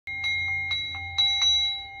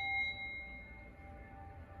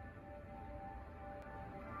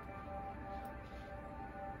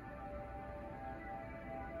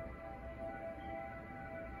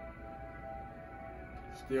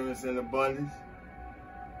stillness and abundance,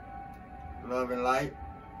 love and light,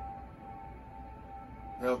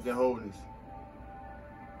 health and wholeness.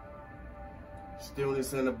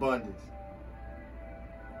 Stillness and abundance,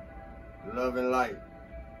 love and light,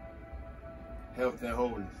 health and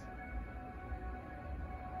wholeness.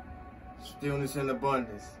 Stillness and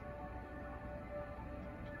abundance,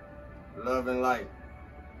 love and light,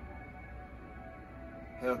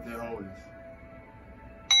 health and wholeness.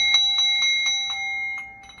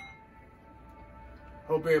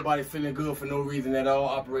 Hope everybody feeling good for no reason at all,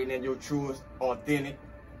 operating at your truest, authentic,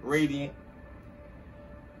 radiant,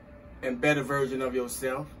 and better version of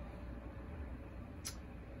yourself.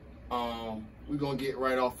 We're gonna get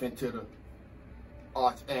right off into the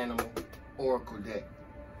Arch Animal Oracle deck.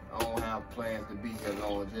 I don't have plans to be here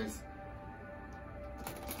long, just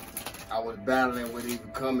I was battling with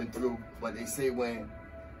even coming through, but they say when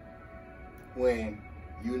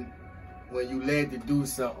you led to do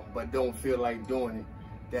something but don't feel like doing it,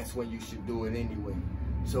 that's when you should do it anyway.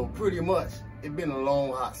 So pretty much, it's been a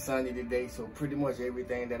long, hot Sunday today, so pretty much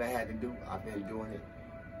everything that I had to do, I've been doing it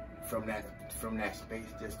from that space,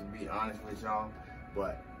 just to be honest with y'all.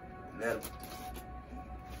 But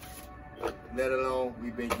let alone,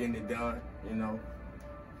 we've been getting it done, you know,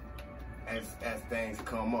 as things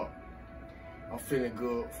come up. I'm feeling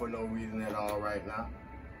good for no reason at all right now.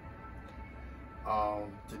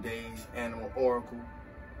 Today's Animal Oracle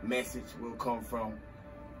message will come from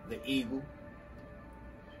the Eagle.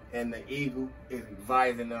 And the Eagle is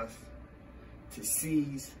advising us to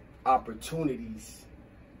seize opportunities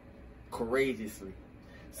courageously.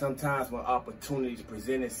 Sometimes when opportunities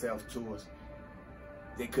present itself to us,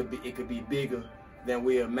 it could be bigger than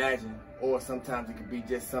we imagine, or sometimes it could be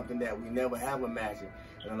just something that we never have imagined.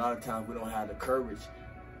 And a lot of times we don't have the courage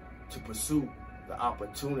to pursue the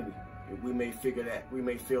opportunity. We may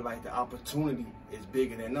feel like the opportunity is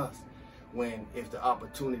bigger than us, when if the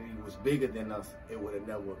opportunity was bigger than us, it would have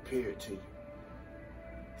never appeared to you.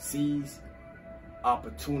 Seize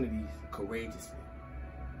opportunities courageously.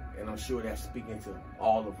 And I'm sure that's speaking to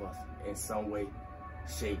all of us in some way,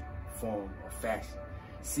 shape, form, or fashion.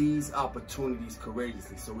 Seize opportunities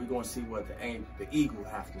courageously. So we're going to see what the Eagle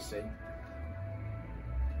has to say.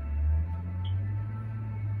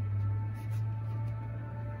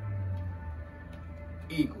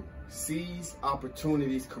 Eagle, seize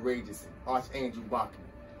opportunities courageously. Archangel Baki.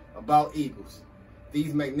 About eagles.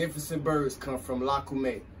 These magnificent birds come from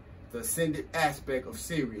Lakume, the ascended aspect of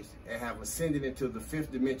Sirius, and have ascended into the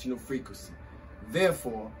 5th dimensional frequency.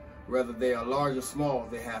 Therefore, whether they are large or small,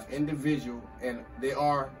 they have individual and they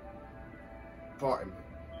are,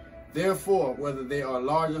 Therefore, whether they are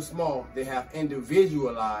large or small, they have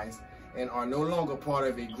individualized and are no longer part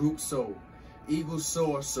of a group soul. Eagles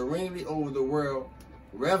soar serenely over the world,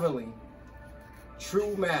 reveling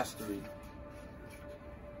true mastery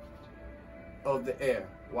of the air,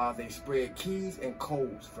 while they spread keys and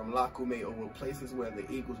codes from Lakume over places where the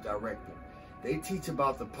eagles direct them. They teach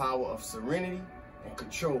about the power of serenity and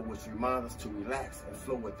control, which reminds us to relax and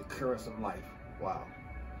flow with the currents of life. Wow.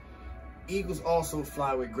 Eagles also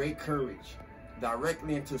fly with great courage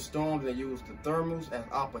directly into storms and use the thermals as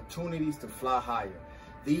opportunities to fly higher.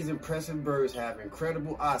 These impressive birds have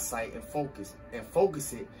incredible eyesight and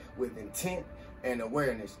focus it with intent and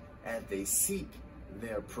awareness as they seek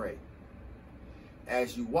their prey.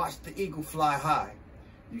 As you watch the eagle fly high,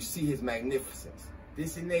 you see his magnificence.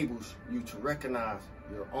 This enables you to recognize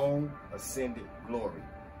your own ascended glory.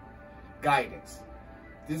 Guidance.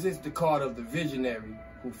 This is the card of the visionary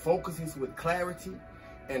who focuses with clarity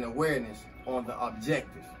and awareness on the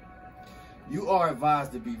objective. You are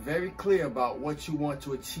advised to be very clear about what you want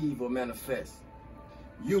to achieve or manifest.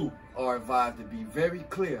 You are advised to be very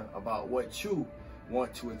clear about what you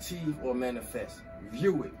want to achieve or manifest.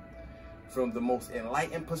 View it from the most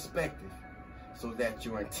enlightened perspective so that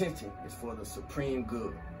your intention is for the supreme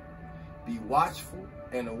good. Be watchful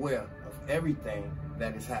and aware of everything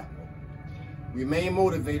that is happening. Remain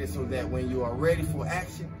motivated so that when you are ready for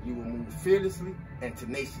action, you will move fearlessly and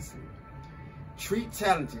tenaciously. Treat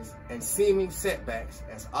challenges and seeming setbacks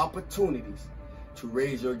as opportunities to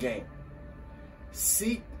raise your game.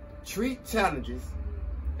 Treat challenges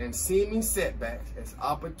and seeming setbacks as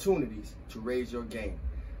opportunities to raise your game.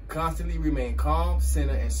 Constantly remain calm,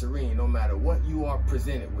 centered, and serene no matter what you are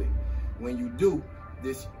presented with. When you do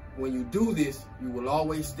this, you will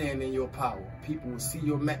always stand in your power. People will see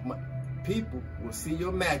your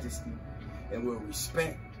majesty and will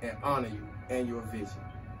respect and honor you and your vision.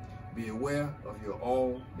 Be aware of your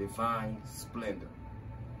own divine splendor.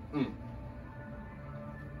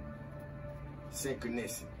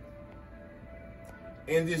 Synchronicity.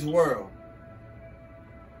 In this world,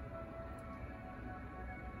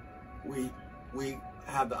 we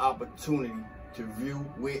have the opportunity to view,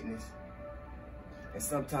 witness, and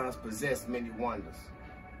sometimes possess many wonders,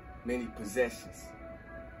 many possessions.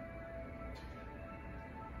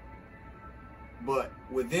 But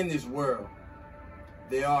within this world,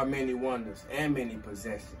 there are many wonders and many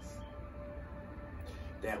possessions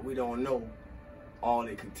that we don't know all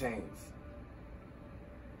it contains.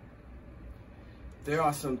 There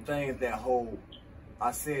are some things that hold,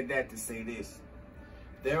 I said that to say this,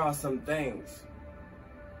 there are some things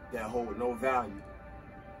that hold no value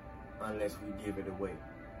unless we give it away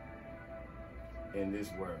in this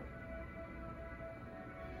world.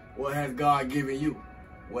 What has God given you?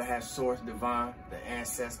 What has Source Divine, the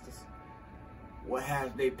ancestors, what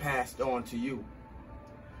have they passed on to you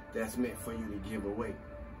that's meant for you to give away?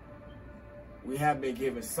 We have been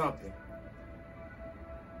given something,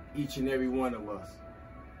 each and every one of us,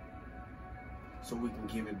 so we can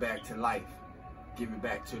give it back to life, give it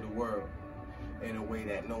back to the world in a way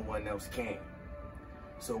that no one else can.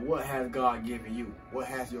 So what has God given you? What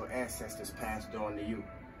has your ancestors passed on to you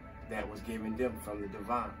that was given them from the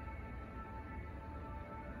divine?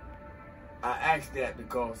 I ask that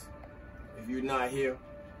because if you're not here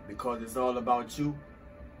because it's all about you,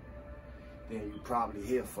 then you're probably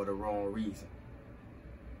here for the wrong reason.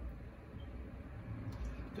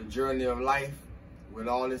 The journey of life, with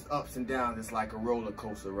all its ups and downs, is like a roller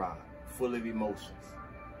coaster ride, full of emotions.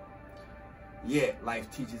 Yet, life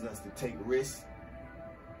teaches us to take risks.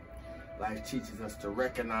 Life teaches us to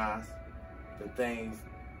recognize the things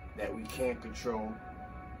that we can control,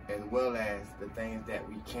 as well as the things that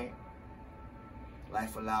we can't.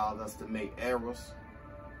 Life allows us to make errors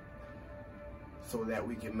so that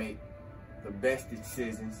we can make the best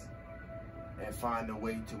decisions and find a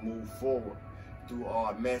way to move forward through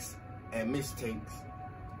our mess and mistakes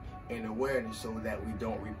and awareness so that we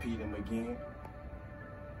don't repeat them again.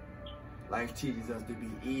 Life teaches us to be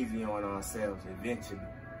easy on ourselves eventually.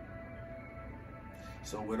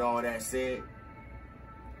 So with all that said,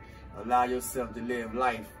 allow yourself to live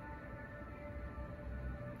life,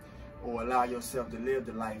 or allow yourself to live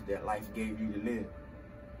the life that life gave you to live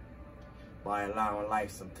by allowing life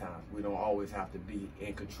sometimes. We don't always have to be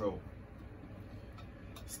in control.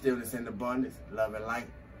 Stillness and abundance, love and light,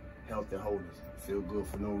 health and wholeness. Feel good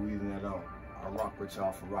for no reason at all. I rock with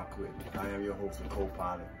y'all for rock with me. I am your host and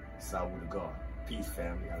co-pilot, Saul the God. Peace,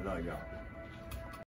 family. I love y'all.